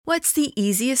What's the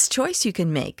easiest choice you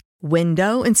can make?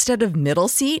 Window instead of middle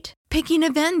seat? Picking a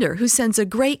vendor who sends a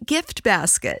great gift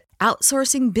basket?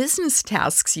 Outsourcing business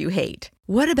tasks you hate?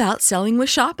 What about selling with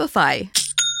Shopify?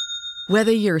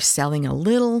 Whether you're selling a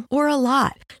little or a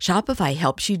lot, Shopify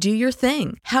helps you do your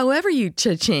thing, however you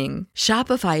cha-ching.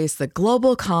 Shopify is the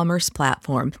global commerce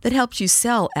platform that helps you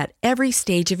sell at every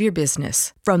stage of your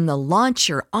business. From the launch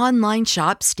your online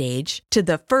shop stage to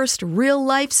the first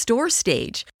real-life store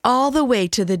stage, all the way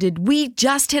to the did we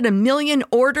just hit a million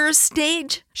orders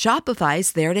stage.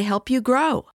 Shopify's there to help you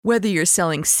grow. Whether you're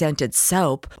selling scented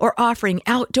soap or offering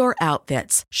outdoor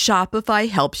outfits, Shopify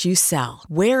helps you sell.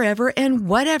 Wherever and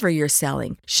whatever you're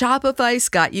selling, Shopify's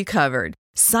got you covered.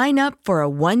 Sign up for a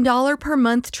 $1 per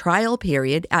month trial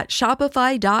period at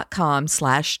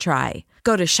shopify.com/try.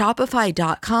 Go to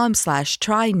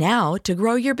shopify.com/try now to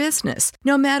grow your business,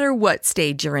 no matter what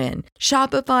stage you're in.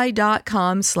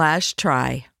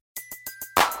 Shopify.com/try.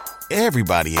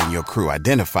 Everybody in your crew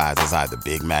identifies as either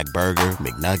Big Mac Burger,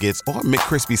 McNuggets, or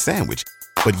McCrispy Sandwich.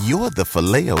 But you're the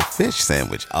Filet-O-Fish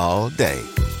Sandwich all day.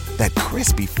 That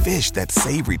crispy fish, that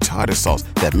savory tartar sauce,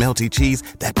 that melty cheese,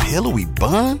 that pillowy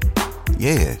bun.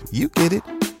 Yeah, you get it.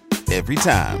 Every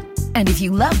time. And if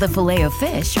you love the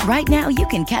Filet-O-Fish, right now you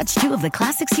can catch two of the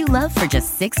classics you love for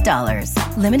just $6.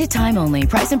 Limited time only.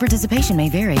 Price and participation may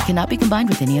vary. Cannot be combined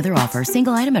with any other offer.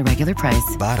 Single item at regular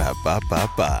price.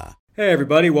 Ba-da-ba-ba-ba. Hey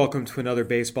everybody, welcome to another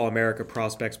Baseball America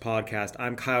Prospects podcast.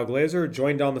 I'm Kyle Glazer,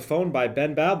 joined on the phone by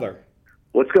Ben Badler.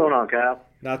 What's going on, Kyle?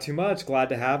 Not too much. Glad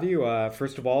to have you.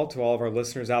 First of all, to all of our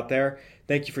listeners out there,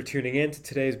 thank you for tuning in to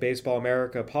today's Baseball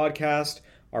America podcast.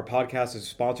 Our podcast is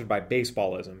sponsored by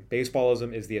Baseballism.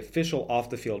 Baseballism is the official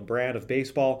off-the-field brand of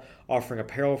baseball, offering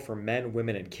apparel for men,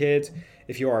 women, and kids.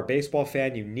 If you are a baseball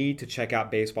fan, you need to check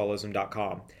out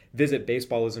baseballism.com. Visit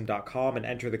baseballism.com and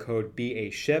enter the code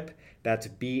BASHIP. That's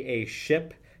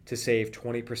BASHIP to save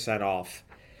 20% off.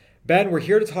 Ben, we're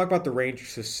here to talk about the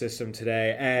Rangers system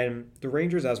today. And the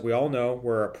Rangers, as we all know,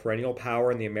 were a perennial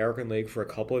power in the American League for a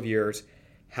couple of years.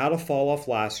 Had a fall off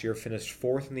last year, finished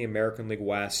fourth in the American League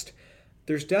West.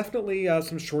 There's definitely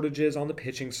some shortages on the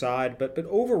pitching side, but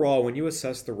overall, when you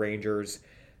assess the Rangers,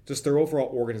 just their overall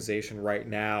organization right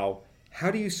now, how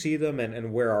do you see them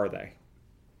and where are they?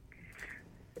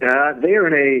 They are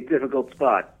in a difficult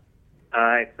spot.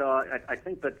 I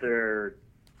think that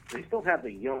they still have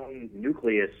the young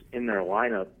nucleus in their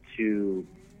lineup to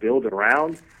build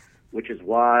around, which is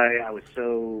why I was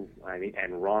so,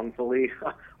 and wrongfully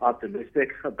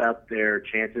optimistic about their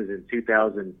chances in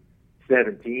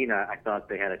 2017. I thought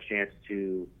they had a chance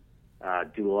to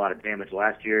do a lot of damage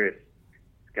last year if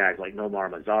guys like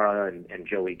Nomar Mazara and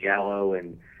Joey Gallo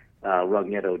and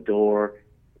Rougned Odor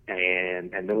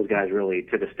and those guys really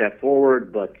took a step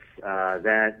forward, but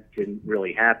that didn't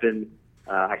really happen.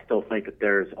 I still think that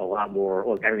there's a lot more.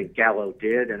 Look, I think Gallo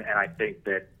did, and I think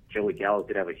that Joey Gallo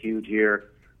did have a huge year.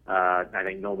 I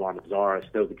think Nomar Mazara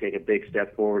still could take a big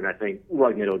step forward, and I think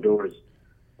Rougned Odor is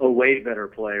a way better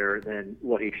player than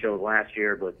what he showed last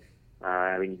year. But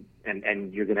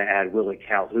and you're going to add Willie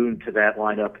Calhoun to that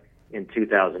lineup in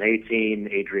 2018.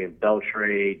 Adrian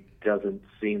Beltre doesn't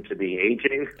seem to be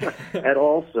aging at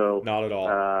all. So not at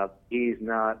all. He's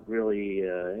not really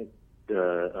a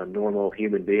normal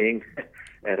human being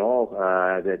at all.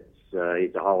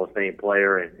 He's a Hall of Fame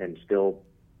player and still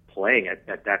playing at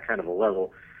that kind of a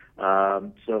level.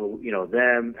 So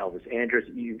them, Elvis Andrus,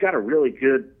 you've got a really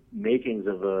good makings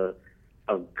of a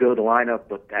good lineup,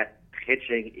 but that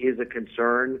pitching is a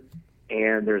concern,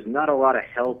 and there's not a lot of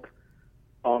help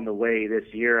on the way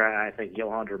this year. I think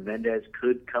Yohander Mendez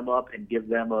could come up and give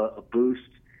them a boost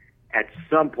at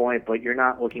some point, but you're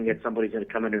not looking at somebody who's going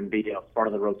to come in and be a part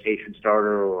of the rotation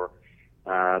starter or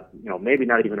maybe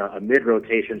not even a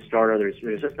mid-rotation starter. There's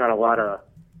just not a lot of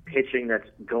pitching that's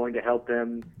going to help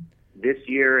them this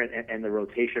year, and the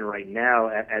rotation right now,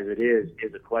 as it is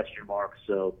a question mark.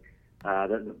 So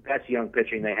the best young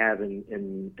pitching they have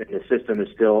in the system is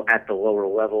still at the lower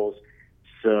levels.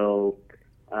 So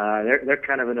they're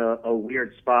kind of in a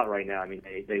weird spot right now. I mean,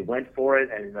 they went for it,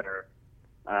 and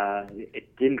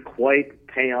it didn't quite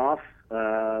pay off.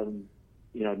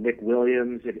 Nick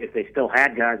Williams, if they still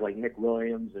had guys like Nick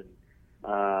Williams and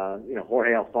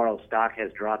Jorge Alfaro's stock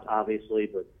has dropped, obviously,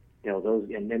 but those,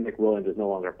 and then Nick Williams is no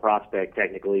longer a prospect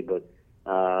technically, but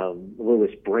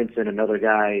Lewis Brinson, another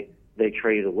guy they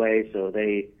traded away. So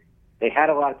they had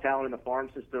a lot of talent in the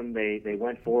farm system. They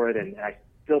went for it, and I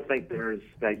still think there's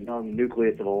that young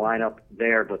nucleus of a lineup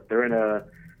there, but they're in a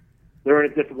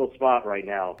difficult spot right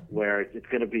now where it's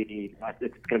going to be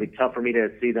tough for me to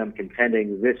see them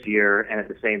contending this year, and at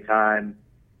the same time,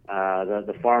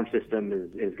 the farm system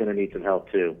is going to need some help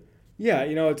too. Yeah,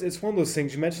 it's one of those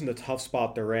things. You mentioned the tough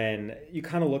spot they're in. You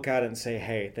kind of look at it and say,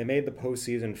 hey, they made the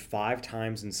postseason 5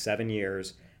 times in 7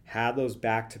 years, had those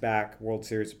back-to-back World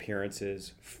Series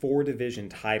appearances, 4 division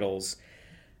titles.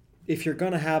 If you're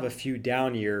going to have a few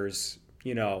down years,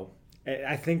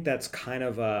 I think that's kind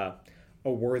of a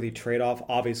worthy trade-off.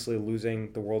 Obviously,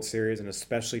 losing the World Series and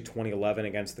especially 2011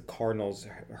 against the Cardinals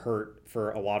hurt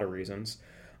for a lot of reasons.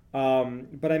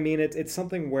 But I mean, it's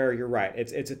something where you're right.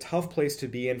 It's a tough place to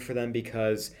be in for them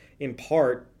because, in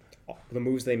part, the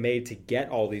moves they made to get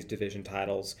all these division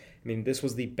titles. I mean, this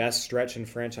was the best stretch in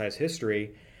franchise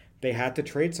history. They had to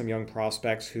trade some young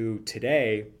prospects who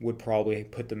today would probably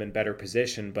put them in better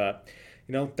position. But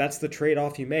that's the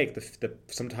trade-off you make.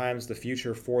 Sometimes the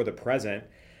future for the present.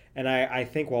 And I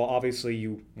think while obviously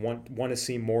you want to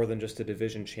see more than just a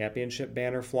division championship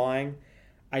banner flying,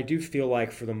 I do feel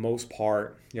like for the most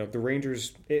part, the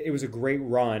Rangers, it was a great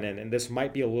run, and this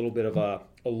might be a little bit of a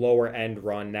lower end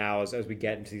run now as we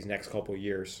get into these next couple of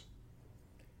years.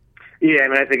 Yeah, I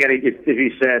mean, I think if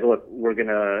you said, look, we're going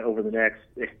to, over the next,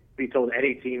 if you told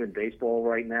any team in baseball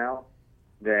right now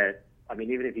that, I mean,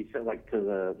 even if you said like to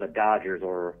the Dodgers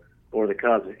or the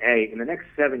Cubs, hey, in the next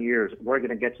 7 years, we're going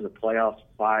to get to the playoffs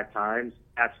 5 times,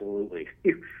 absolutely.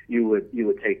 You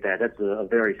would take that. That's a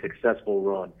very successful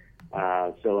run.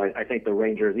 So I think the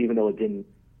Rangers, even though it didn't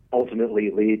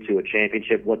ultimately lead to a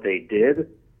championship, what they did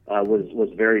was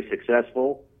very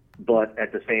successful. But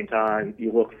at the same time,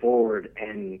 you look forward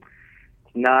and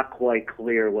not quite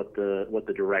clear what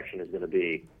the direction is going to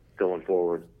be going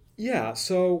forward. Yeah,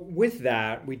 so with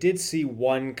that, we did see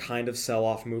one kind of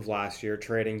sell-off move last year,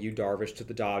 trading Yu Darvish to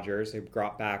the Dodgers. They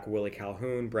brought back Willie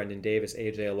Calhoun, Brendan Davis,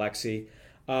 AJ Alexy.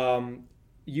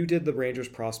 You did the Rangers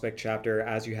prospect chapter,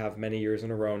 as you have many years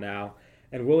in a row now,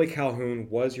 and Willie Calhoun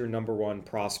was your number one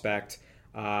prospect.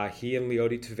 He and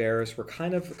Leody Taveras were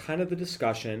kind of the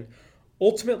discussion.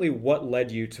 Ultimately, what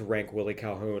led you to rank Willie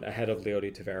Calhoun ahead of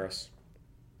Leody Taveras?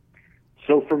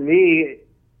 So for me,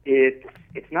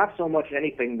 it's not so much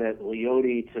anything that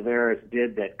Leody Taveras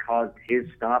did that caused his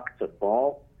stock to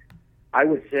fall. I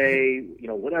would say,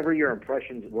 whatever your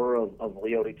impressions were of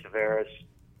Leody Taveras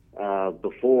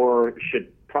before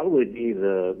should probably be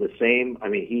the same. I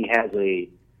mean, he has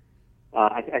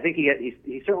I think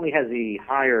he certainly has a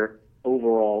higher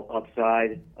overall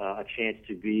upside, a chance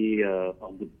to be a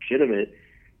legitimate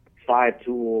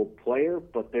 5-tool player,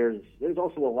 but there's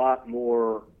also a lot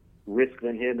more risk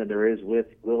than him than there is with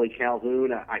Willie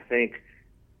Calhoun. I think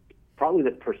probably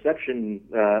the perception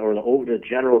or the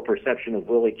general perception of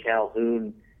Willie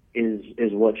Calhoun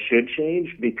is what should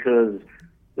change, because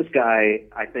this guy,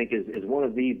 I think, is one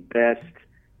of the best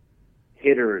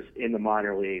hitters in the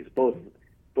minor leagues, both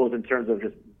in terms of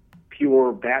just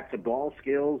pure bat-to-ball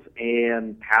skills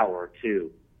and power,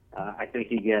 too. I think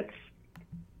he gets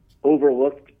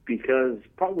overlooked because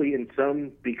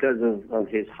of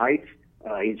his height.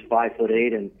 He's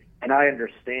 5'8", and I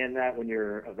understand that when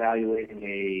you're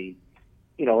evaluating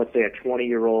let's say a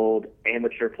 20-year-old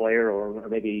amateur player, or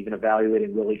maybe even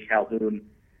evaluating Willie Calhoun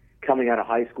coming out of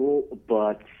high school.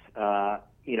 But Kyle,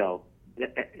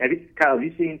 have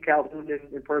you seen Calhoun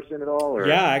in person at all? Or?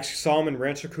 Yeah, I actually saw him in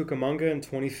Rancho Cucamonga in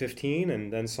 2015,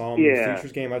 and then saw him in the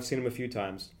Futures game. I've seen him a few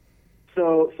times.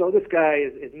 So this guy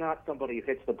is not somebody who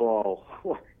hits the ball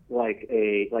like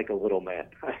a little man.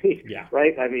 Yeah.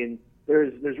 Right? I mean,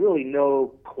 there's really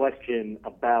no question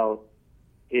about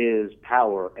his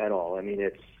power at all. I mean,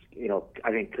 it's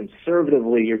I think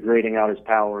conservatively you're grading out his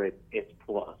power. It's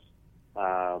plus.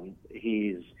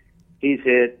 He's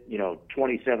hit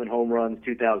 27 home runs.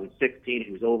 2016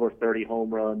 he was over 30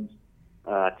 home runs.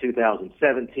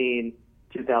 2017,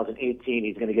 2018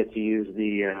 he's going to get to use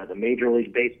the Major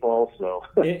League Baseball. So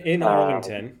in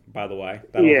Arlington, by the way,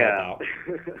 that'll help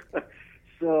out.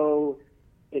 So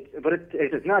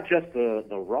it's not just the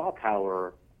raw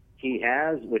power he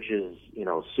has, which is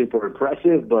super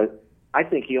impressive, but I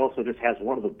think he also just has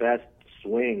one of the best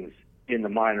swings in the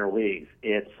minor leagues.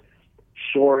 It's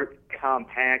short,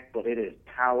 compact, but it is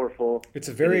powerful. It's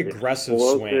a very aggressive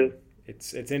swing.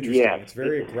 It's interesting. Yes. It's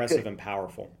very aggressive and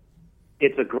powerful.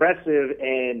 It's aggressive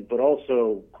but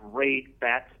also great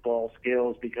bat-to-ball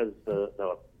skills, because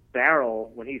the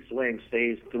barrel, when he swings,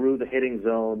 stays through the hitting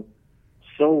zone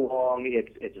so long.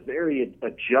 It's a very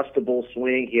adjustable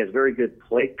swing. He has very good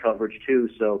plate coverage too.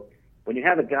 So when you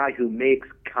have a guy who makes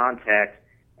contact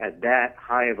at that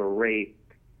high of a rate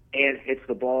and hits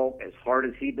the ball as hard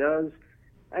as he does,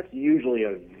 that's usually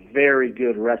a very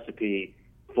good recipe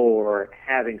for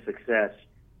having success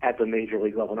at the major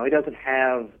league level. Now, he doesn't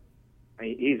have,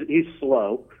 he's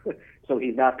slow, so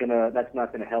that's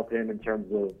not gonna help him in terms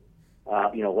of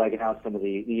legging out some of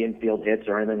the infield hits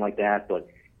or anything like that. But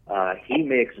he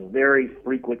makes very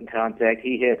frequent contact.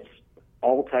 He hits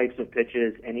all types of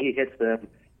pitches, and he hits them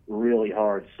really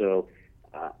hard. So,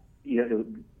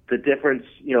 the difference,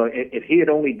 if he had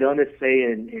only done this, say,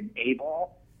 in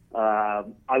A-ball,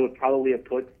 I would probably have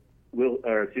put I would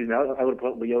have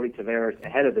put Leody Taveras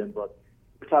ahead of him. But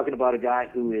we're talking about a guy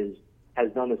who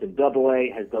has done this in Double-A,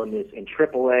 has done this in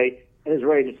Triple-A, and is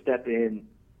ready to step in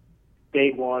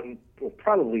day one,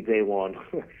 probably day one,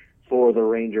 for the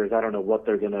Rangers. I don't know what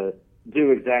they're going to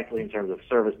do exactly in terms of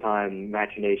service time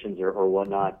machinations or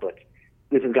whatnot, but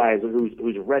this is a guy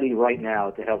who's ready right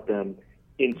now to help them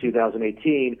in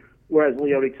 2018, whereas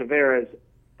Leody Taveras,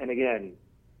 and again,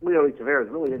 Leody Taveras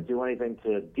really didn't do anything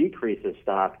to decrease his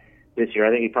stock this year. I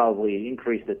think he probably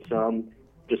increased it some,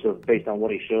 just based on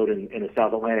what he showed in the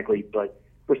South Atlantic League, but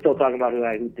we're still talking about a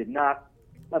guy who did not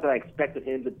that I expected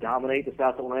him to dominate the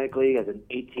South Atlantic League as an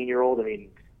 18-year-old. I mean,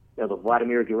 the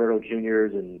Vladimir Guerrero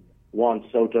Jr.'s and Juan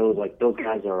Soto's, like, those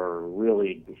guys are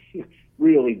really,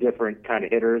 really different kind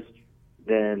of hitters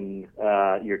than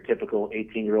your typical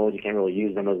 18-year-old. You can't really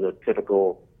use them as a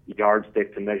typical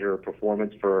yardstick to measure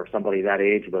performance for somebody that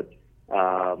age, but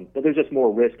there's just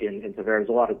more risk in Taveras. There's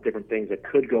a lot of different things that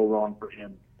could go wrong for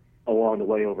him along the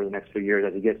way over the next few years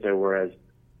as he gets there, whereas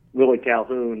Willie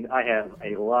Calhoun, I have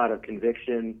a lot of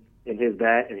conviction in his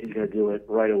bat, and he's going to do it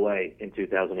right away in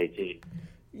 2018.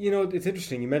 It's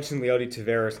interesting. You mentioned Leody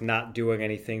Taveras not doing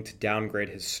anything to downgrade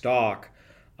his stock.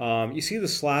 You see the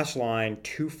slash line,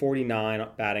 249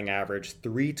 batting average,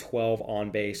 312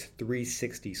 on base,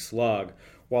 360 slug.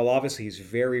 While obviously he's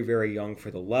very, very young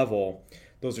for the level,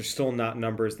 those are still not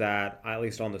numbers that, at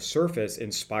least on the surface,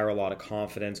 inspire a lot of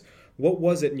confidence. What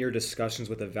was it in your discussions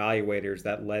with evaluators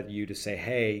that led you to say,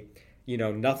 hey,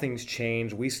 nothing's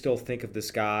changed. We still think of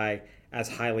this guy as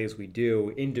highly as we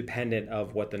do, independent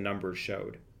of what the numbers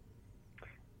showed?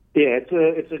 Yeah,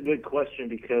 it's a good question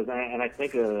because I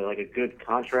think a good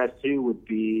contrast too would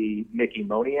be Mickey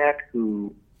Moniak,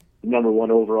 who number one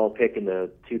overall pick in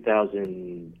the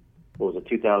 2000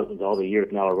 all the years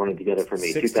now are running together for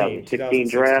me. 2016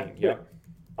 draft. Yeah.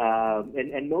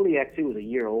 And Moniak too was a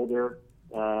year older.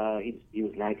 He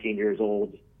was 19 years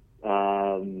old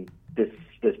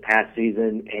this past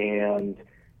season, and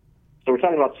so we're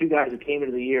talking about two guys who came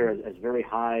into the year as very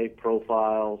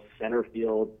high-profile center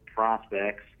field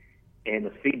prospects, and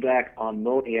the feedback on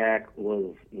Moniak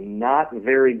was not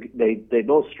very. They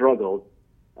both struggled,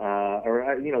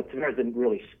 Taveras didn't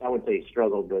really. I wouldn't say he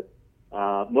struggled, but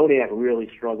Moniak really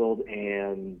struggled,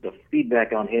 and the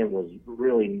feedback on him was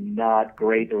really not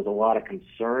great. There was a lot of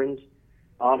concerns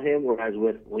on him, whereas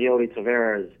with Leody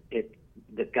Taveras,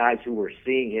 the guys who were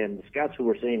seeing him, the scouts who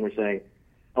were seeing were saying,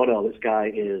 oh no, this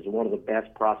guy is one of the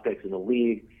best prospects in the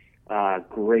league,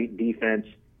 great defense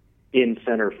in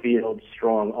center field,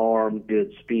 strong arm,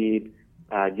 good speed,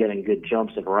 getting good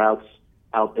jumps and routes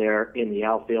out there in the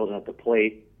outfield and at the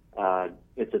plate.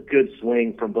 It's a good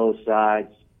swing from both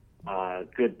sides,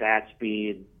 good bat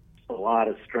speed, a lot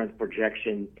of strength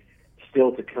projection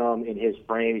still to come in his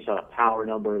frame. You saw the power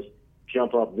numbers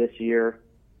jump up this year,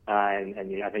 and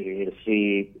I think you're going to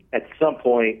see at some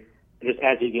point, just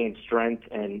as he gains strength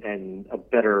and a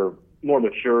better, more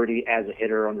maturity as a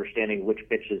hitter, understanding which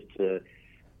pitches to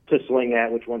swing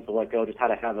at, which ones to let go, just how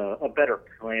to have a better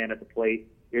plan at the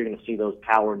plate. You're going to see those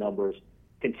power numbers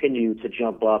continue to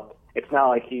jump up. It's not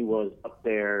like he was up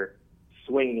there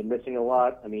swinging and missing a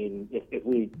lot. I mean, if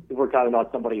we're talking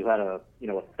about somebody who had a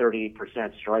 30%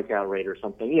 strikeout rate or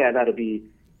something, yeah, that'd be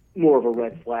more of a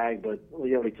red flag. But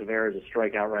Leody Taveras'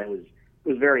 strikeout rate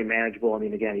was very manageable. I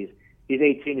mean, again, he's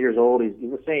 18 years old. He's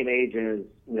the same age as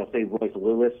say Royce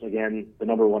Lewis, again, the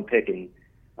number one pick in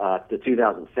the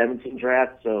 2017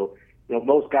 draft. So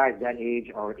most guys that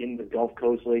age are in the Gulf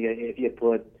Coast League. If you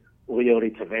put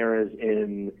Leody Taveras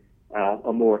in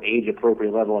a more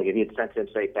age-appropriate level, like if you had sent him,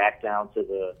 say, back down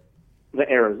to the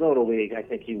Arizona League, I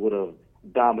think he would have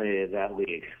dominated that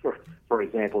league, for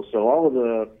example.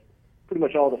 So pretty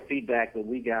much all the feedback that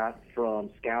we got from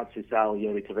scouts who saw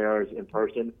Leody Taveras in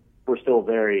person, we're still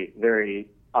very, very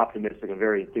optimistic and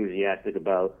very enthusiastic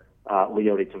about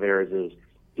Leody Taveras'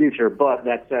 future. But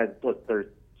that said, look, there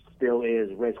still is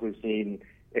risk. We've seen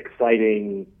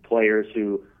exciting players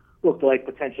who looked like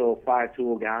potential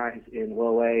five-tool guys in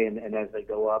low A, and as they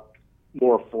go up,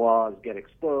 more flaws get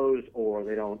exposed, or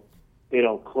they don't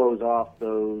close off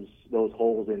those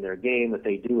holes in their game that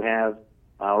they do have,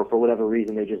 or for whatever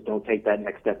reason they just don't take that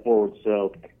next step forward.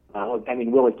 So,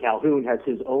 Willie Calhoun has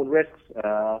his own risks,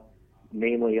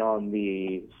 mainly on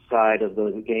the side of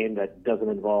the game that doesn't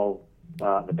involve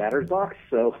the batter's box.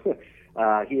 So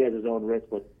he has his own risks,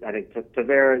 but I think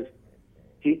Taveras,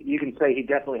 you can say he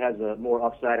definitely has a more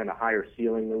upside and a higher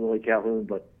ceiling than Willie Calhoun,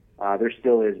 but there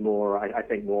still is more, I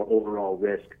think, more overall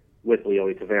risk with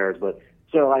Leody Taveras. But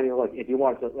so, I mean, look, if you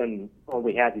want to, when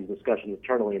we had these discussions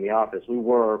internally in the office, we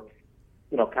were,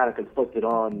 kind of conflicted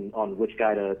on which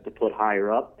guy to put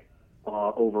higher up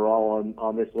overall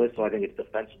on this list. So I think it's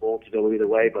defensible to go either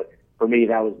way. But for me,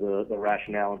 that was the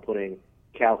rationale in putting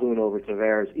Calhoun over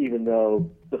Taveras, even though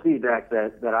the feedback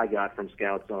that I got from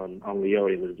scouts on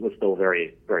Leody was still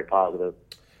very, very positive.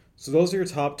 So those are your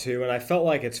top two, and I felt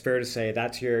like it's fair to say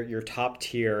that's your top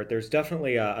tier. There's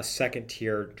definitely a second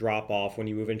tier drop off when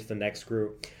you move into the next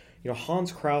group.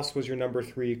 Hans Kraus was your number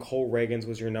 3, Cole Reagans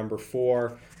was your number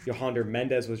 4, Yohander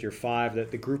Mendez was your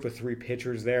 5, the group of 3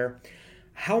 pitchers there.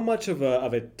 How much of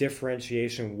a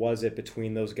differentiation was it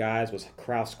between those guys? Was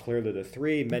Kraus clearly the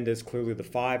 3, Mendez clearly the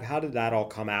 5? How did that all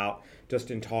come out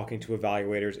just in talking to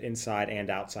evaluators inside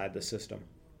and outside the system?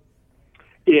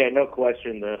 Yeah, no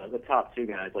question. The top 2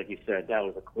 guys, like you said, that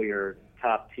was a clear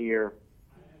top tier.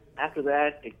 After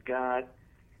that, it got,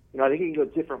 I think you can go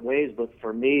different ways, but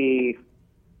for me,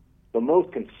 the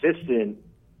most consistent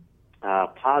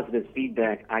positive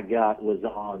feedback I got was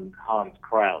on Hans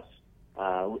Kraus.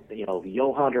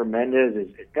 Yohander Mendez is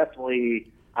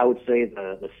definitely, I would say,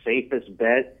 the safest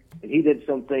bet. And he did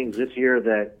some things this year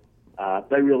that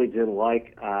I really didn't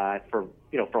like. For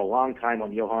a long time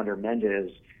on Yohander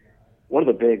Mendez, one of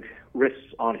the big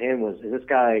risks on him was, is this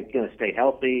guy going to stay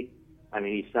healthy? I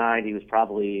mean, he was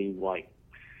probably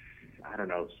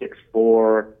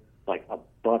 6'4", like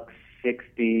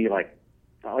 $160, like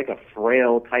a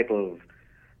frail type of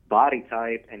body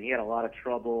type, and he had a lot of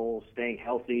trouble staying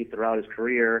healthy throughout his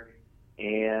career.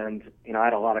 And, I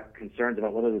had a lot of concerns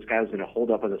about whether this guy was going to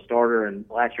hold up as a starter. And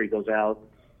last year he goes out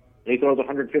and he throws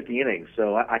 150 innings.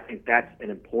 So I think that's an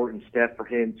important step for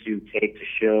him to take to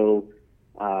show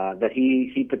that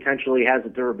he potentially has the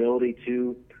durability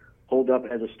to hold up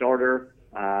as a starter.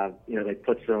 They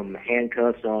put some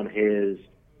handcuffs on his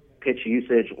pitch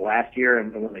usage last year,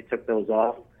 and when they took those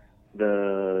off,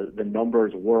 the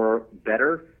numbers were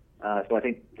better. So I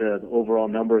think the overall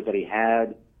numbers that he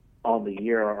had on the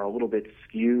year are a little bit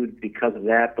skewed because of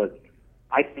that. But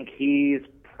I think he's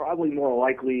probably more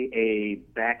likely a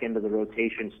back end of the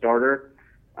rotation starter.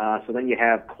 So then you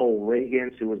have Cole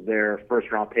Reagans, who was their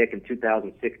first-round pick in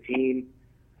 2016.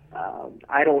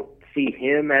 I don't see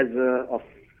him as a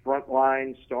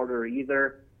frontline starter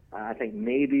either. I think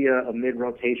maybe a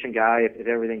mid-rotation guy if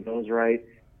everything goes right.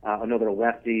 Another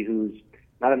lefty who's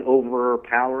not an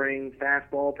overpowering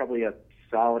fastball, probably a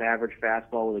solid average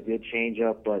fastball with a good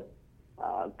changeup, but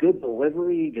good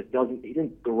delivery. He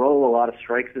didn't throw a lot of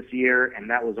strikes this year, and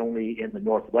that was only in the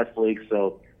Northwest League,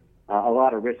 so a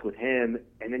lot of risk with him.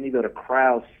 And then you go to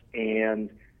Kraus, and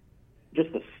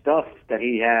just the stuff that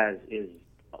he has is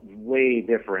way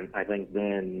different, I think,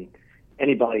 than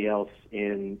anybody else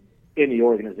in the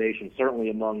organization, certainly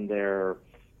among their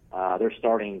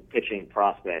starting pitching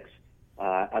prospects.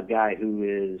 A guy who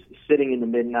is sitting in the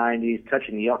mid-90s,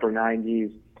 touching the upper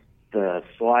 90s. The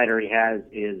slider he has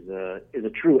is a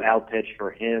true out pitch for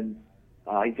him.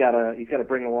 He's got to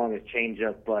bring along his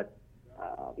changeup, but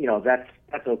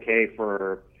that's okay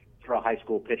for a high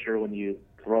school pitcher when you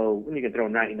can throw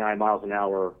 99 miles an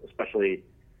hour, especially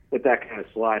with that kind of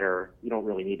slider. You don't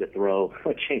really need to throw a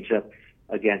changeup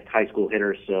against high school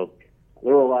hitters. So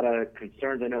there were a lot of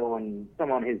concerns, I know,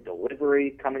 on his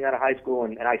delivery coming out of high school,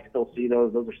 and I still see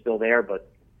those. Those are still there,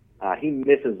 but he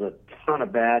misses a ton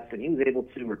of bats, and he was able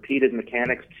to repeat his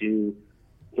mechanics to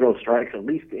throw strikes, at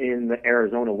least in the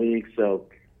Arizona League. So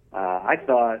I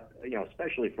thought,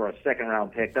 especially for a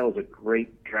second-round pick, that was a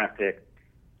great draft pick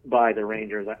by the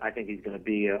Rangers. I think he's going to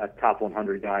be a top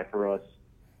 100 guy for us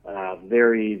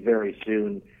very, very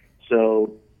soon.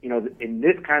 So, in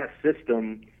this kind of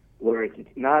system where it's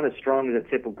not as strong as it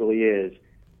typically is,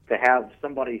 to have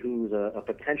somebody who's a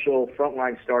potential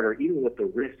frontline starter, even with the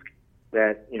risk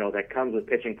that comes with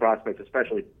pitching prospects,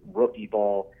 especially rookie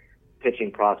ball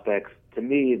pitching prospects, to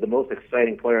me, the most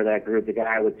exciting player of that group, the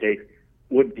guy I would take,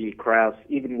 would be Kraus,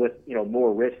 even with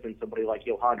more risk than somebody like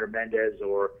Yohander Mendez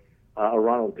or a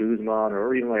Ronald Guzman,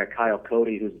 or even like a Kyle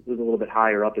Cody, who's a little bit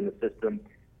higher up in the system.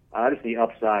 Just the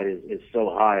upside is so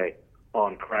high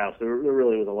on Kraus. There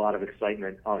really was a lot of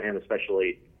excitement on him,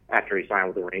 especially after he signed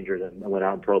with the Rangers and went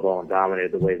out in pro ball and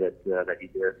dominated the way that he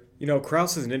did.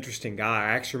 Kraus is an interesting guy. I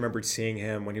actually remembered seeing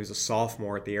him when he was a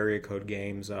sophomore at the area code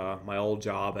games, my old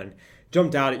job, and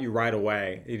jumped out at you right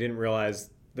away. You didn't realize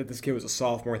that this kid was a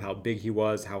sophomore, with how big he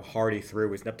was, how hard he threw.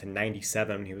 He was up to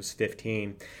 97 when he was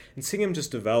 15. And seeing him just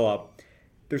develop,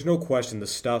 there's no question the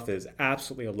stuff is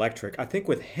absolutely electric. I think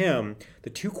with him, the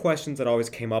two questions that always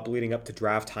came up leading up to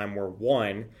draft time were,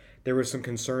 one, there were some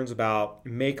concerns about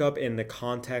makeup in the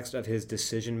context of his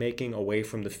decision making away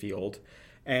from the field,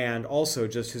 and also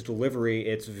just his delivery.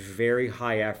 It's very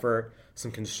high effort,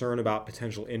 some concern about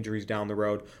potential injuries down the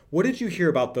road. What did you hear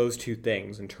about those two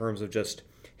things in terms of just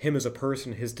him as a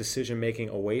person, his decision making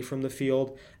away from the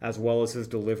field, as well as his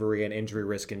delivery and injury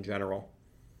risk in general?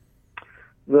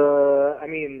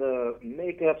 The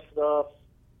makeup stuff,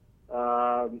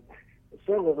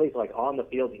 certainly at least like on the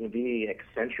field, he can be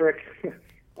eccentric.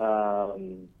 But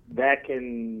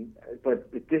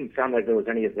it didn't sound like there was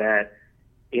any of that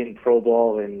in pro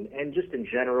ball and just in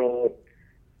general.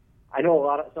 I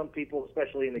know some people,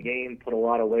 especially in the game, put a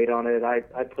lot of weight on it.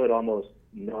 I put almost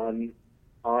none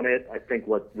on it. I think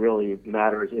what really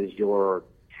matters is your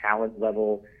talent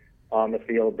level on the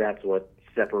field. That's what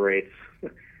separates.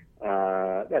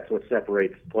 That's what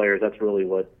separates players. That's really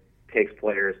what takes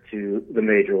players to the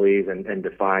major leagues and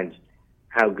defines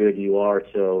how good you are.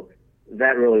 So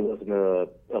that really wasn't a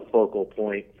focal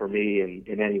point for me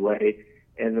in any way.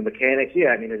 And the mechanics,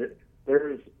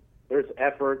 there's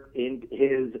effort in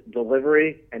his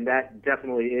delivery, and that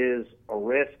definitely is a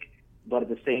risk. But at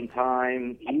the same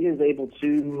time, he is able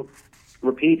to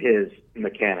repeat his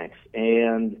mechanics,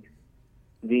 and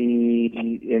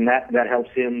that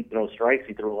helps him throw strikes.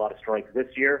 He threw a lot of strikes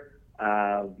this year.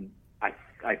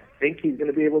 I think he's going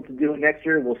to be able to do it next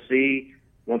year. We'll see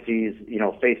once he's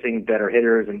facing better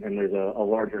hitters and there's a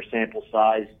larger sample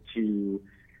size to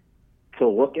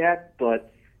look at.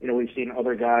 But we've seen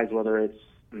other guys, whether it's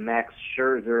Max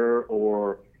Scherzer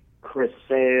or Chris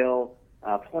Sale,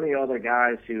 plenty of other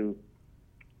guys who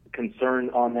concerned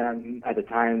on them at the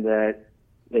time that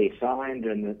they signed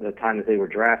and the time that they were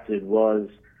drafted was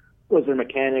their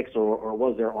mechanics or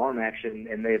was their arm action,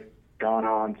 and they've gone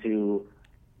on to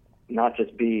not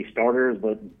just be starters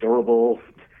but durable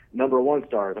number one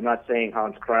stars. I'm not saying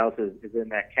Hans Kraus is in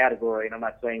that category, and I'm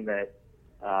not saying that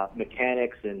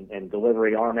mechanics and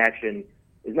delivery, arm action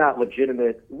is not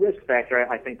legitimate risk factor.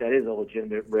 I think that is a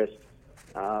legitimate risk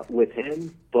with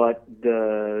him, but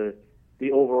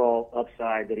the overall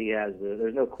upside that he has,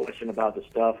 there's no question about the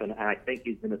stuff, and I think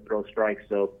he's going to throw strikes.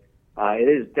 So it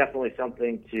is definitely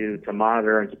something to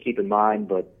monitor and to keep in mind.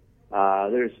 But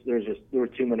there were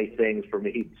too many things for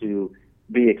me to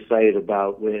be excited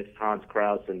about with Hans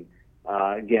Kraus, and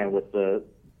again with the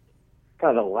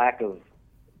kind of the lack of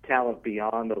talent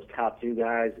beyond those top two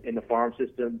guys in the farm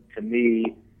system. To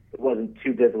me, it wasn't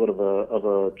too difficult of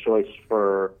a choice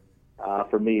for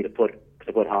me to put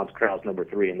Hans Kraus number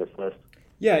 3 in this list.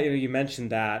 Yeah, you mentioned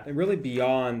that, and really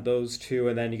beyond those two,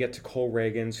 and then you get to Cole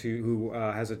Ragans, who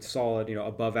has a solid,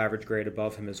 above average grade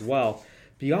above him as well.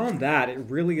 Beyond that, it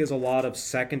really is a lot of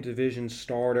second division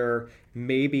starter,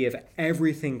 maybe if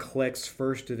everything clicks,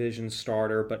 first division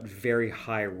starter, but very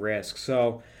high risk.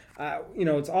 So,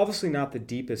 it's obviously not the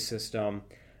deepest system.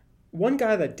 One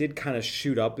guy that did kind of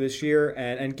shoot up this year,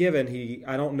 and given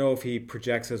I don't know if he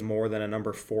projects as more than a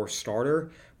number 4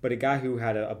 starter, but a guy who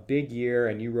had a big year,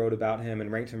 and you wrote about him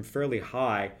and ranked him fairly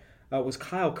high, was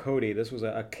Kyle Cody. This was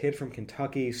a kid from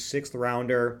Kentucky, 6th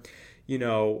rounder. He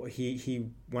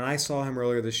when I saw him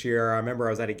earlier this year, I remember I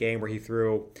was at a game where he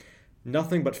threw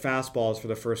nothing but fastballs for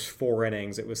the first 4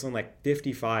 innings. It was something like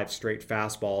 55 straight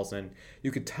fastballs, and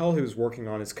you could tell he was working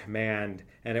on his command,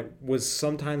 and it was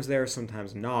sometimes there,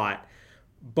 sometimes not.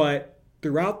 But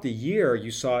throughout the year, you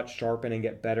saw it sharpen and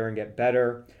get better and get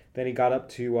better. Then he got up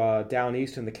to down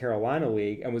east in the Carolina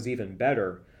League and was even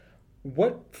better.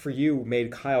 What, for you,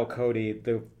 made Kyle Cody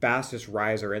the fastest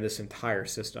riser in this entire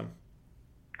system?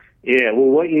 Yeah, well,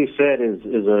 what you said is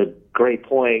a great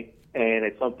point, and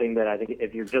it's something that I think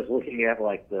if you're just looking at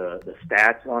like the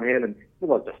stats on him, and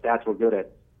look, the stats were good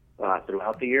at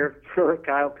throughout the year for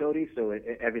Kyle Cody, so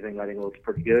everything I think looks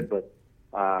pretty good. But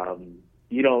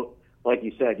you don't, like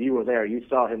you said, you were there. You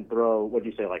saw him throw, what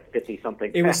did you say, like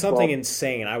 50-something? It was something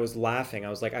insane. I was laughing. I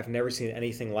was like, I've never seen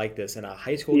anything like this in a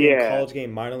high school game, college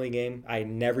game, minor league game. I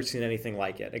never seen anything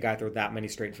like it. A guy threw that many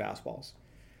straight fastballs.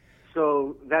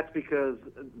 So that's because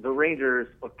the Rangers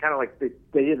kind of like they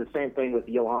did the same thing with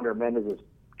Yohander Mendez's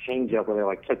changeup, where they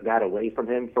like took that away from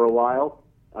him for a while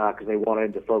because they wanted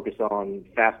him to focus on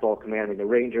fastball command. And the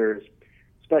Rangers,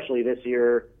 especially this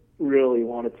year, really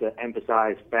wanted to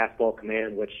emphasize fastball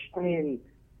command, which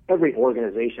every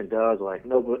organization does. Like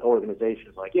no organization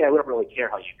is like, yeah, we don't really care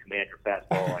how you command your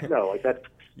fastball. Like no, like that's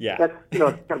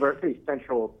kind of a pretty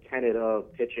central tenet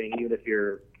of pitching, even if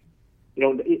you're.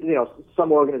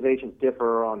 Some organizations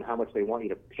differ on how much they want you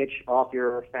to pitch off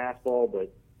your fastball,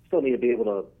 but still need to be able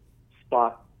to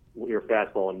spot your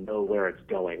fastball and know where it's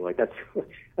going. Like that's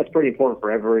pretty important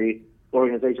for every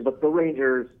organization. But the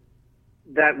Rangers,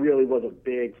 that really was a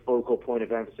big focal point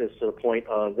of emphasis, to the point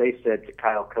of they said to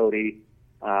Kyle Cody,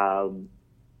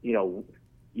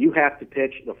 you have to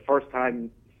pitch the first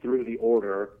time through the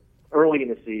order early in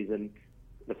the season.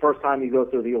 The first time you go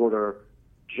through the order,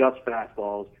 just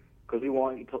fastballs, because we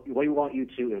want you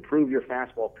to improve your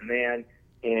fastball command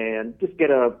and just get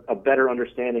a better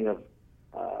understanding of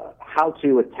how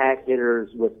to attack hitters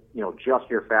with just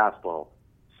your fastball.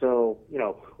 So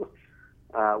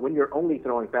when you're only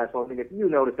throwing fastballs, I mean, if you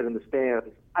notice it in the stands,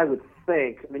 I would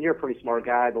think, I mean, you're a pretty smart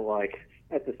guy, but like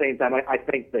at the same time, I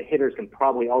think the hitters can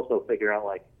probably also figure out,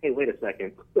 like, hey, wait a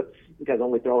second, you guys are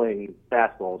only throwing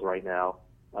fastballs right now.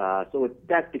 So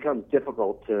that becomes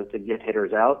difficult to get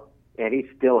hitters out, and he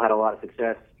still had a lot of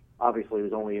success. Obviously, he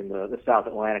was only in the South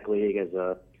Atlantic League as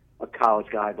a college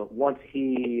guy, but once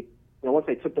they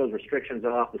took those restrictions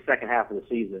off the second half of the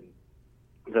season,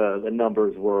 the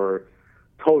numbers were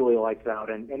totally lights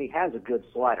out, and he has a good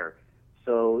slider.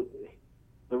 So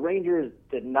the Rangers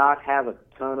did not have a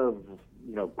ton of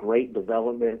great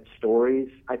development stories,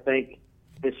 I think,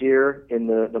 this year in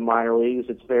the minor leagues,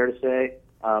 it's fair to say.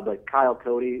 But Kyle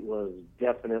Cody was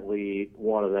definitely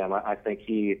one of them. I think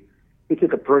he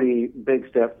took a pretty big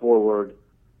step forward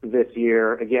this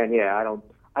year. Again, yeah, I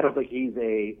don't think he's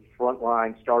a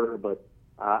frontline starter, but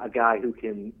a guy who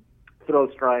can throw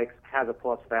strikes, has a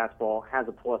plus fastball, has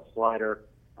a plus slider.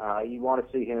 You want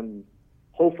to see him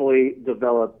hopefully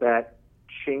develop that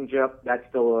changeup. That's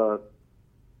still a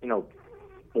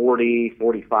 40,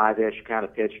 45-ish kind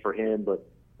of pitch for him, but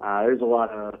there's a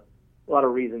lot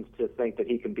of reasons to think that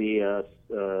he can be a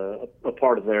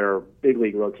part of their big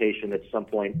league rotation at some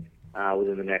point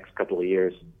within the next couple of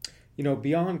years.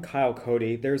 Beyond Kyle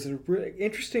Cody, there's an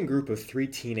interesting group of 3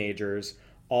 teenagers,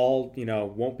 all,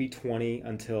 won't be 20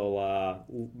 until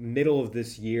middle of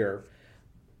this year.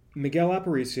 Miguel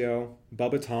Aparicio,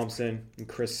 Bubba Thompson, and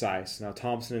Chris Seiss. Now,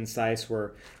 Thompson and Seiss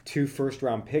were 2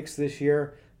 first-round picks this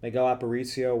year. Miguel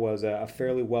Aparicio was a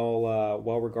fairly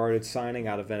well-regarded signing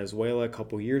out of Venezuela a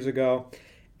couple years ago.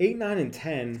 8, 9, and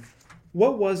 10,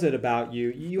 what was it about you?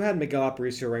 You had Miguel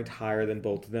Aparicio ranked higher than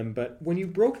both of them, but when you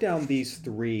broke down these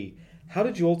 3, how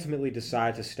did you ultimately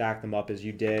decide to stack them up as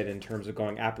you did in terms of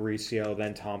going Aparicio,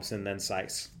 then Thompson, then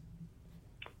Seiss?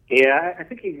 Yeah, I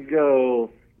think you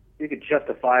could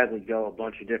justifiably go a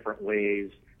bunch of different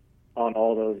ways on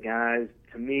all those guys.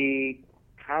 To me,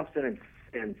 Thompson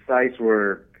and Seiss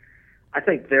were, I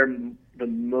think they're the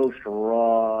most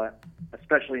raw,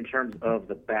 especially in terms of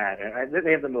the bat.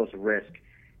 They have the most risk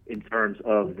in terms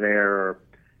of their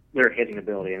hitting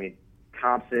ability. I mean,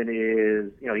 Thompson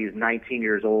is, he's 19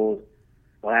 years old.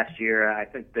 Last year, I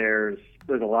think there's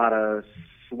a lot of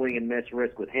swing and miss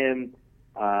risk with him.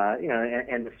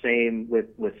 And the same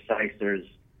with Seiss. There's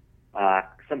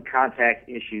some contact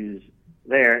issues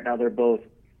there. Now, they're both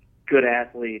good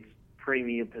athletes,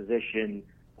 premium position.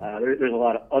 There's a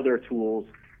lot of other tools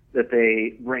that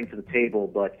they bring to the table,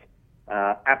 but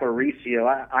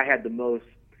Aparicio, I had the most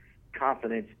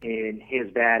confidence in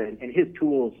his bat, and his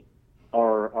tools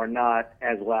are not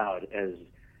as loud as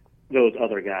those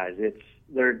other guys.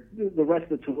 The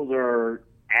rest of the tools are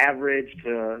average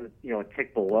to a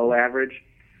tick below average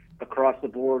across the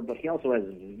board, but he also has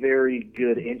very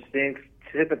good instincts.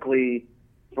 Typically,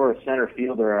 for a center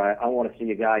fielder, I want to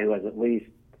see a guy who has at least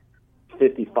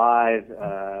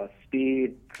 55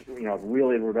 speed.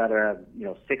 Really would rather have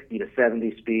 60 to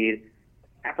 70 speed.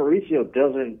 Aparicio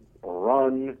doesn't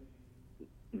run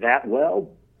that well,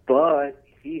 but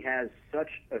he has such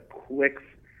a quick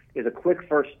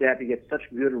first step. He gets such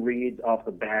good reads off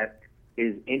the bat.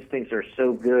 His instincts are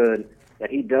so good that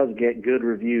he does get good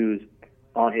reviews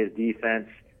on his defense.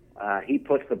 He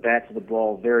puts the bat to the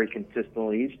ball very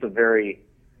consistently. He's just a very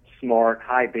smart,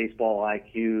 high baseball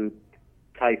IQ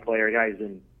type player. A guy who's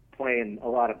been playing a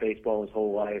lot of baseball his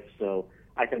whole life, so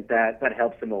I think that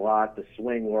helps him a lot. The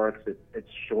swing works. It's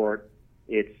short.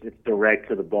 It's direct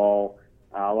to the ball.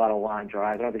 A lot of line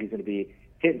drives. I don't think he's going to be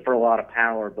hitting for a lot of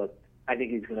power, but I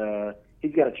think he's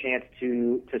got a chance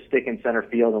to stick in center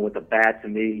field. And with the bat, to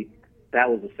me, that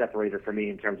was the separator for me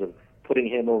in terms of putting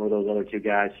him over those other 2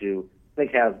 guys who I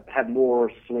think have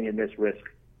more swing and miss risk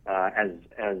as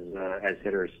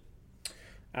hitters.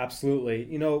 Absolutely.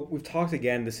 We've talked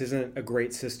again, this isn't a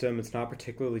great system. It's not a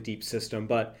particularly deep system,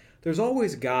 but there's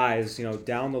always guys,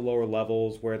 down the lower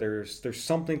levels where there's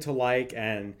something to like,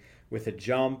 and with a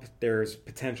jump, there's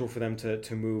potential for them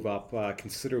to move up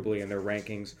considerably in their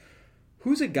rankings.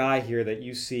 Who's a guy here that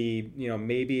you see,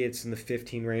 maybe it's in the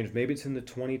 15 range, maybe it's in the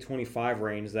 20, 25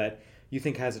 range that you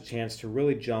think has a chance to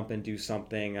really jump and do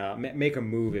something, make a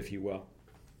move, if you will?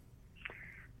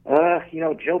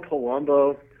 Joe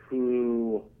Palumbo,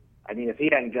 who, I mean, if he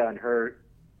hadn't gotten hurt,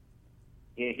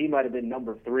 he might have been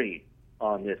number 3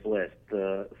 on this list.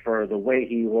 For the way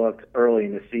he looked early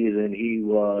in the season, he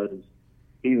was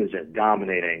just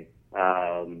dominating.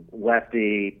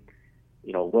 Lefty,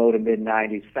 low to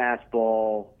mid-90s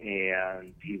fastball,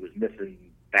 and he was missing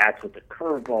bats with the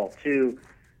curveball too.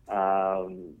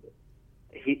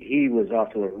 He was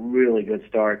off to a really good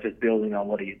start, just building on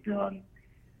what he had done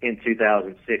in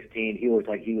 2016. He looked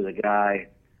like he was a guy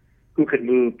who could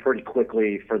move pretty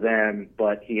quickly for them,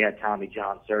 but he had Tommy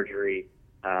John surgery,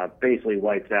 basically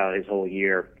wipes out his whole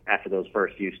year after those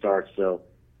first few starts. So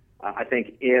I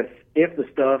think if the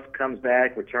stuff comes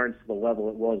back, returns to the level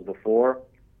it was before,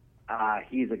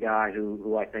 he's a guy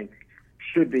who I think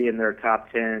should be in their top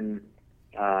 10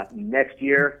 next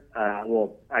year.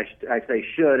 Well, I say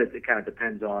should. It kind of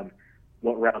depends on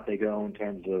what route they go in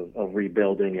terms of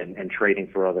rebuilding and trading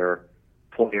for other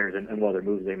players and what other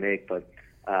moves they make. But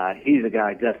he's a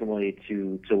guy definitely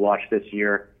to watch this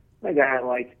year. The guy I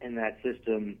liked in that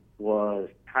system was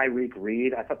Tyreek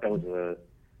Reed. I thought that was a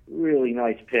really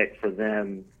nice pick for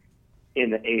them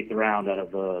in the 8th round out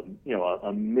of a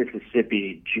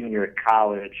Mississippi junior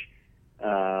college.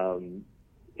 Those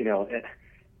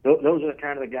are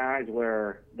kind of the guys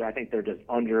where I think they're just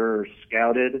under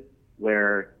scouted.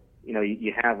 Where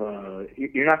you have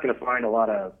you're not going to find a lot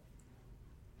of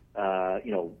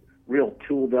real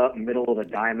tooled up middle of the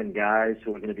diamond guys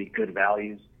who are going to be good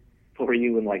values for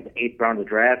you in like the 8th round of the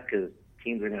draft, because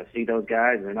teams are going to see those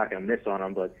guys and they're not going to miss on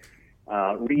them. But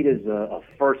Reed is a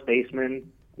first baseman,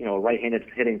 right-handed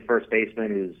hitting first baseman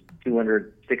who's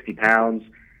 260 pounds.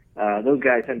 Those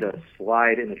guys tend to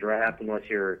slide in the draft unless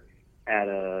you're at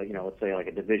let's say like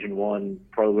a Division I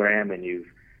program and you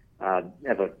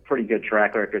have a pretty good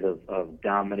track record of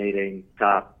dominating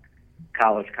top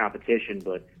college competition.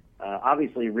 But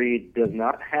obviously Reed does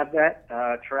not have that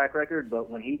track record, but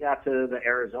when he got to the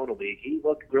Arizona League, he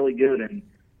looked really good, and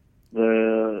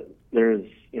there's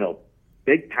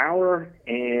big power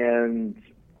and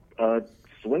a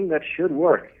swing that should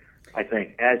work, I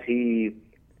think, as he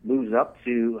moves up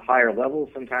to higher levels.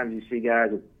 Sometimes you see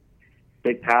guys with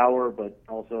big power but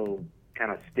also kind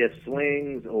of stiff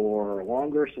swings or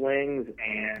longer swings,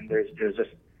 and there's just,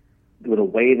 with the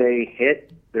way they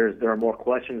hit, there are more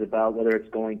questions about whether it's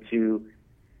going to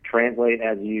translate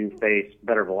as you face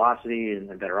better velocity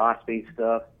and better off-speed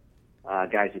stuff,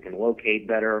 guys who can locate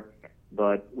better.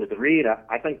 But with Reed,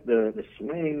 I think the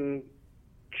swing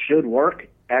should work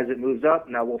as it moves up.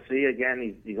 Now we'll see.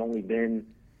 Again, he's only been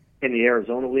in the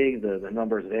Arizona League. The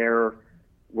numbers there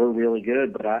were really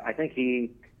good, but I think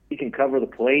he can cover the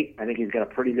plate. I think he's got a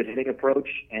pretty good hitting approach,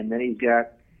 and then he's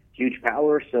got huge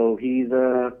power. So he's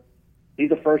a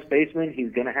first baseman.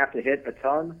 He's going to have to hit a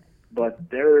ton, but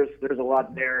there's a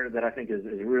lot there that I think is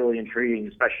really intriguing,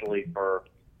 especially for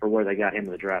where they got him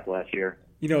in the draft last year.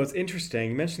 It's interesting.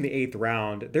 You mentioned the 8th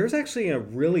round. There's actually a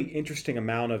really interesting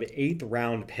amount of 8th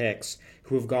round picks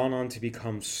who have gone on to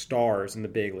become stars in the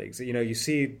big leagues. You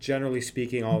see, generally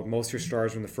speaking, most of your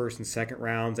stars are in the 1st and 2nd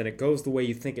rounds, and it goes the way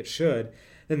you think it should.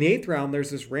 Then the 8th round, there's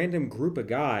this random group of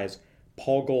guys: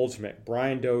 Paul Goldschmidt,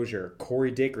 Brian Dozier, Corey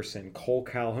Dickerson, Cole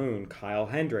Calhoun, Kyle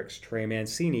Hendricks, Trey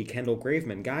Mancini, Kendall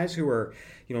Graveman, guys who are,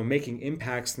 making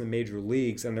impacts in the major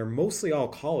leagues, and they're mostly all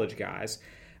college guys.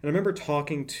 And I remember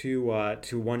talking to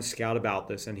one scout about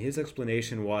this, and his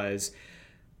explanation was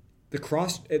the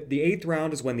 8th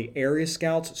round is when the area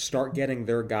scouts start getting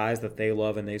their guys that they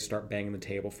love and they start banging the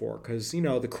table for. Because,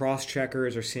 the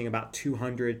cross-checkers are seeing about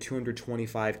 200,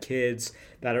 225 kids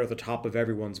that are at the top of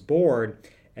everyone's board,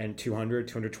 and 200,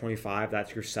 225,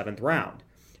 that's your 7th round.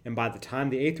 And by the time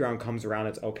the 8th round comes around,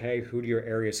 it's okay, who do your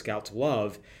area scouts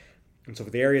love? And so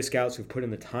for the area scouts who've put in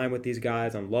the time with these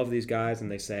guys and love these guys, and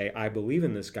they say, I believe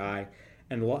in this guy,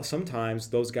 and sometimes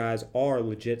those guys are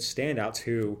legit standouts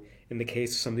who, in the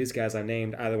case of some of these guys I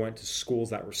named, either went to schools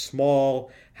that were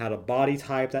small, had a body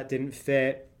type that didn't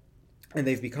fit, and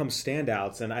they've become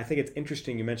standouts. And I think it's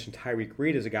interesting you mentioned Tyreek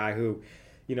Reed as a guy who,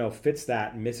 fits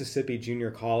that Mississippi junior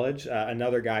college.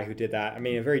 Another guy who did that. I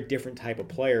mean, a very different type of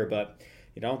player, but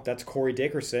that's Corey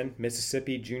Dickerson,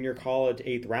 Mississippi junior college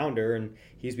 8th rounder, and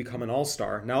he's become an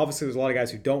all-star. Now, obviously, there's a lot of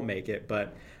guys who don't make it,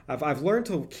 but I've learned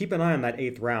to keep an eye on that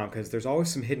 8th round because there's always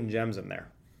some hidden gems in there.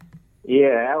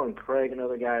 Yeah, Alan Craig,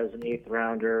 another guy, was an 8th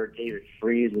rounder. David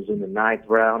Freese was in the 9th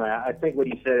round. I think what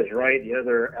you said is right. The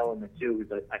other element, too, is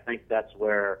that I think that's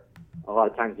where a lot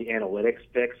of times the analytics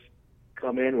picks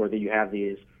come in, where you have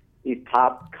these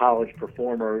top college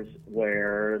performers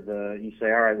where you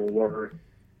say, all right, well, we're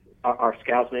our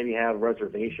scouts maybe have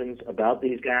reservations about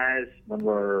these guys when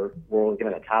we're looking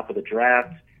at the top of the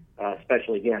draft,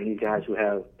 especially, again, these guys who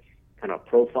have kind of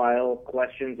profile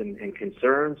questions and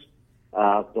concerns.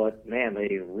 But, man,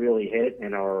 they really hit,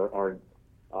 and our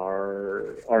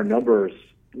numbers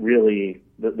really,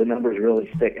 the numbers really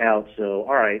stick out. So,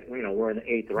 all right, we're in the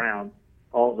 8th round.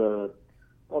 All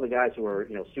the guys who are,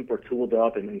 super tooled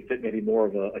up and fit maybe more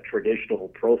of a traditional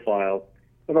profile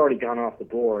have already gone off the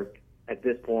board. At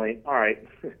this point, all right,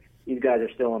 these guys are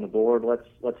still on the board.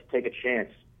 Let's take a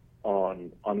chance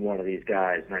on one of these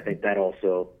guys, and I think that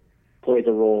also plays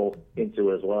a role into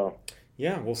it as well.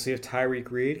 Yeah, we'll see if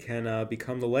Tyreek Reed can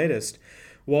become the latest.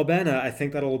 Well, Ben, I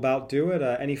think that'll about do it.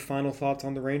 Any final thoughts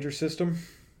on the Ranger system?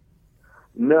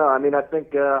 No, I mean, I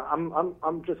think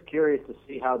I'm just curious to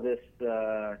see how this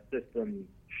system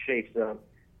shapes up,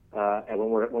 and when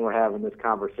we're having this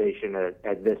conversation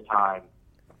at this time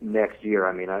next year.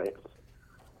 I mean,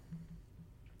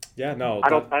 yeah, no. I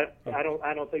don't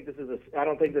think this is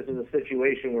a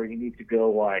situation where you need to go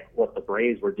like what the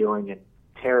Braves were doing and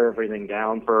tear everything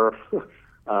down for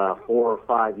 4 or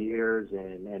 5 years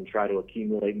and try to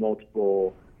accumulate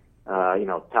multiple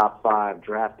top 5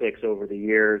 draft picks over the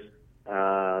years.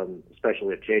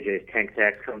 Especially if JJ's tank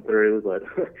tax come through, but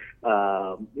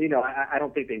I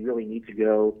don't think they really need to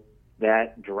go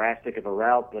that drastic of a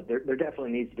route. But there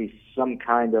definitely needs to be some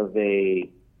kind of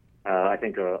a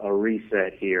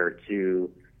reset here to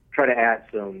try to add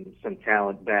some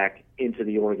talent back into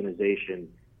the organization,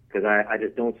 because I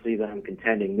just don't see them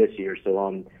contending this year. So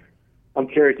I'm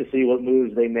curious to see what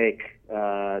moves they make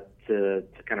to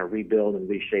kind of rebuild and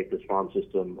reshape this farm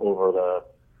system over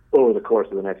the course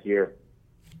of the next year.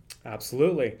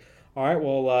 Absolutely. All right,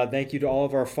 well, thank you to all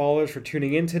of our followers for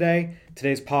tuning in today.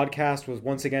 Today's podcast was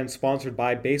once again sponsored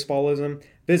by Baseballism.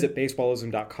 Visit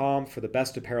baseballism.com for the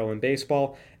best apparel in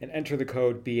baseball and enter the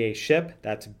code BASHIP,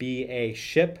 that's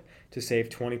BASHIP, to save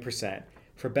 20%.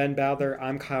 For Ben Bowther,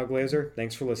 I'm Kyle Glazer.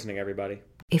 Thanks for listening, everybody.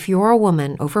 If you're a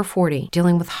woman over 40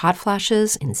 dealing with hot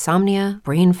flashes, insomnia,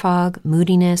 brain fog,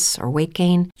 moodiness, or weight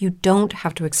gain, you don't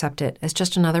have to accept it as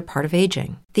just another part of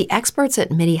aging. The experts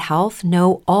at MIDI Health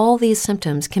know all these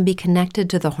symptoms can be connected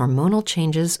to the hormonal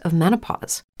changes of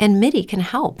menopause. And MIDI can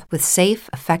help with safe,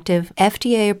 effective,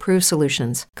 FDA-approved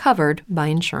solutions covered by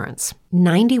insurance.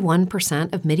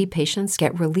 91% of MIDI patients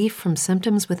get relief from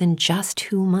symptoms within just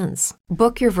 2 months.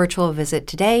 Book your virtual visit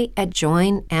today at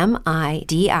joinmidi.com.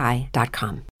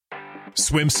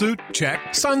 Swimsuit? Check.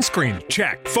 Sunscreen?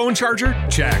 Check. Phone charger?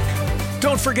 Check.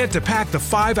 Don't forget to pack the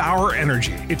 5-Hour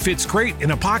Energy. It fits great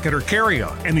in a pocket or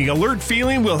carry-on, and the alert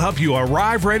feeling will help you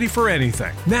arrive ready for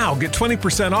anything. Now get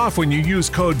 20% off when you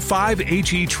use code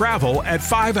 5HETRAVEL at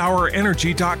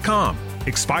 5hourenergy.com.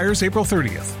 Expires April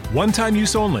 30th. One-time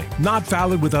use only. Not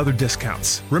valid with other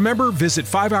discounts. Remember, visit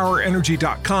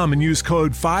 5hourenergy.com and use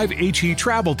code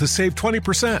 5HETRAVEL to save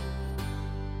 20%.